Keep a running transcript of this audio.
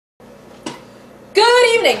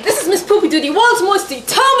evening. This is Miss Poopee Doodee, world's most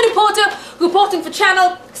determined reporter, reporting for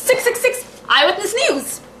Channel 666 Eyewitness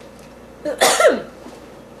News.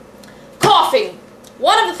 Coughing.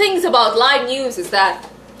 One of the things about live news is that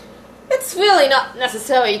it's really not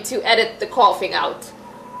necessary to edit the coughing out.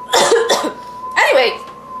 Anyway,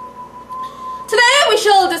 today we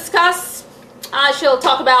shall discuss, I shall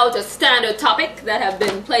talk about a standard topic that have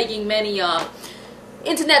been plaguing many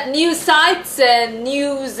internet news sites and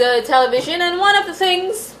news television, and one of the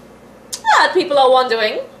things that people are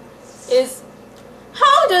wondering is,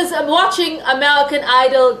 how does watching American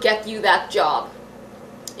Idol get you that job?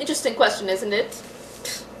 Interesting question, isn't it?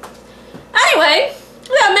 Anyway,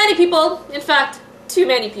 there are many people, in fact, too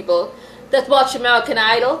many people, that watch American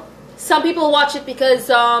Idol. Some people watch it because,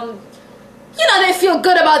 you know, they feel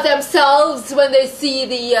good about themselves when they see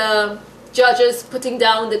the judges putting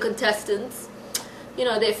down the contestants. You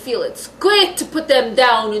know, they feel it's great to put them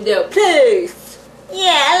down in their place.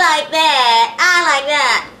 Yeah, I like that. I like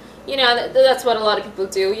that. You know, that's what a lot of people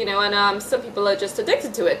do, you know, and some people are just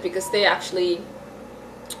addicted to it because they actually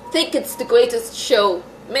think it's the greatest show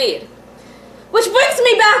made. Which brings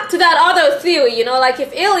me back to that other theory, you know, like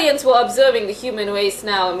if aliens were observing the human race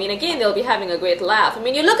now, I mean, again, they'll be having a great laugh. I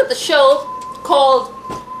mean, you look at the show called,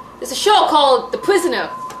 there's a show called The Prisoner,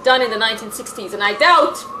 done in the 1960s, and I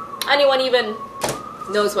doubt anyone even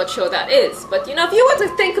knows what show that is. But, you know, if you were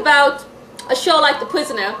to think about a show like The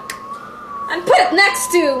Prisoner and put it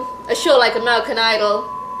next to a show like American Idol,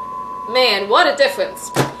 man, what a difference.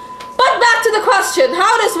 But back to the question,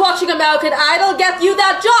 how does watching American Idol get you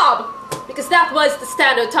that job? Because that was the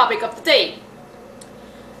standard topic of the day.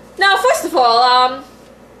 Now, first of all,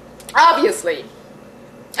 obviously,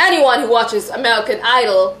 anyone who watches American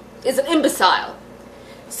Idol is an imbecile.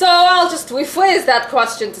 So I'll just rephrase that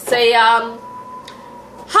question to say,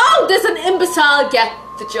 how does an imbecile get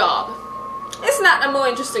the job? Isn't that a more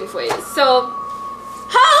interesting phrase? So,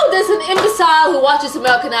 how does an imbecile who watches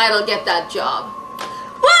American Idol get that job?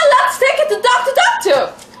 Well, let's take it to Dr. Doctor,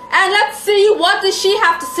 and let's see what does she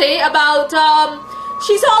have to say about,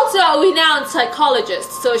 she's also a renowned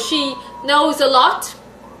psychologist, so she knows a lot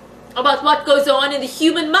about what goes on in the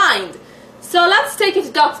human mind. So let's take it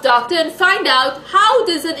to Dr. Doctor and find out, how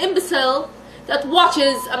does an imbecile that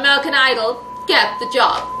watches American Idol get the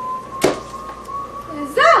job?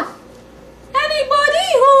 Is that anybody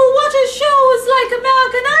who watches shows like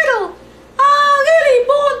American Idol are really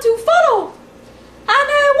born to follow? And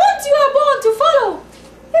once you are born to follow,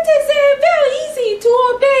 it is very easy to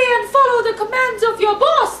obey and follow the commands of your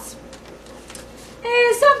boss.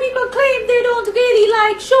 Some people claim they don't really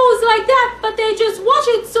like shows like that, but they just watch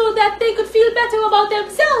it so that they could feel better about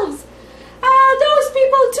themselves. Those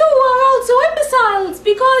people too are also imbeciles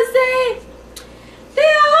because they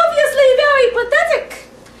are obviously very pathetic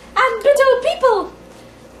and bitter people.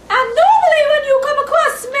 And normally when you come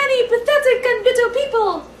across many pathetic and bitter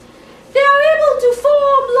people, they are able to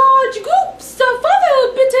form large groups of other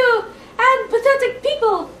bitter and pathetic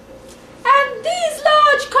people. And these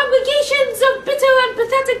large congregations of bitter and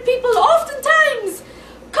pathetic people oftentimes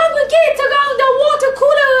congregate around a water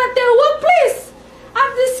cooler at their workplace and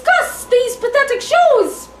discuss these pathetic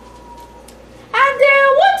shows. And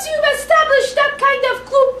once you've established that kind of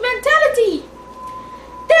group mentality,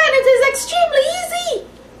 then it is extremely easy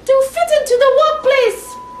to fit into the workplace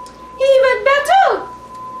even better.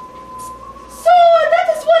 So that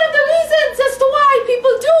is one of the reasons as to why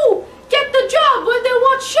people do get the job when they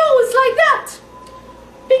watch shows like that.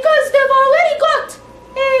 Because they've already got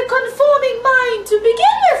a conforming mind to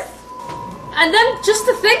begin with. And then just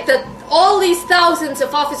to think that all these thousands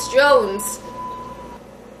of office drones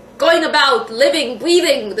going about, living,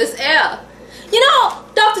 breathing this air. You know,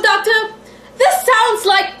 Doctor, this sounds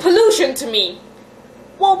like pollution to me.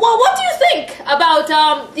 Well, what do you think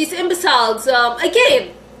about these imbeciles,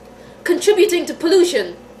 again, contributing to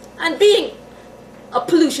pollution and being a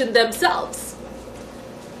pollution themselves?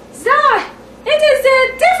 It is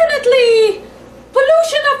definitely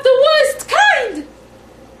pollution of the worst kind.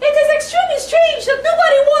 It is extremely strange that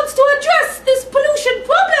nobody wants to address this pollution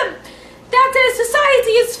problem that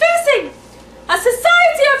society is facing. A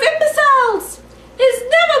society of imbeciles is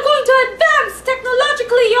never going to advance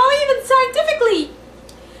technologically or even scientifically.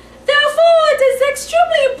 Therefore, it is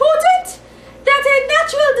extremely important that a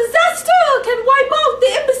natural disaster can wipe out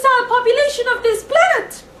the imbecile population of this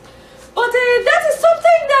planet. But that is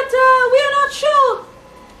something that we are not sure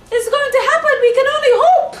is going to happen. We can only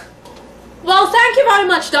hope. Well, thank you very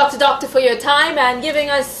much, Dr. Doctor, for your time and giving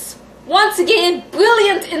us, once again,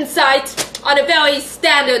 brilliant insight on a very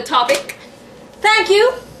standard topic. Thank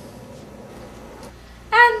you.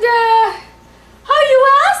 And how you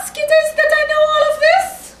ask it is that I know all of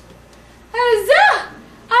this?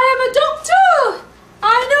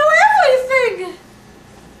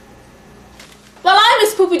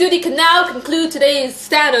 can now conclude today's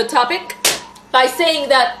standard topic by saying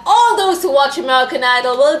that all those who watch American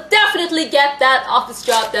Idol will definitely get that office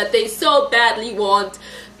job that they so badly want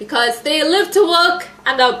because they live to work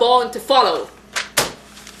and are born to follow.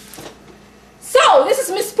 So, this is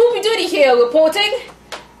Miss Poopee Doodee here reporting.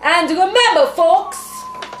 And remember, folks,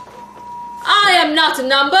 I am not a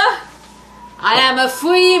number. I am a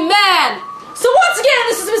free man. So once again,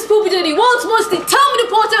 this is Miss Poopee Doodee, world's most determined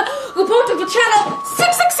reporter for channel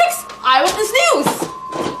 666 Eyewitness News.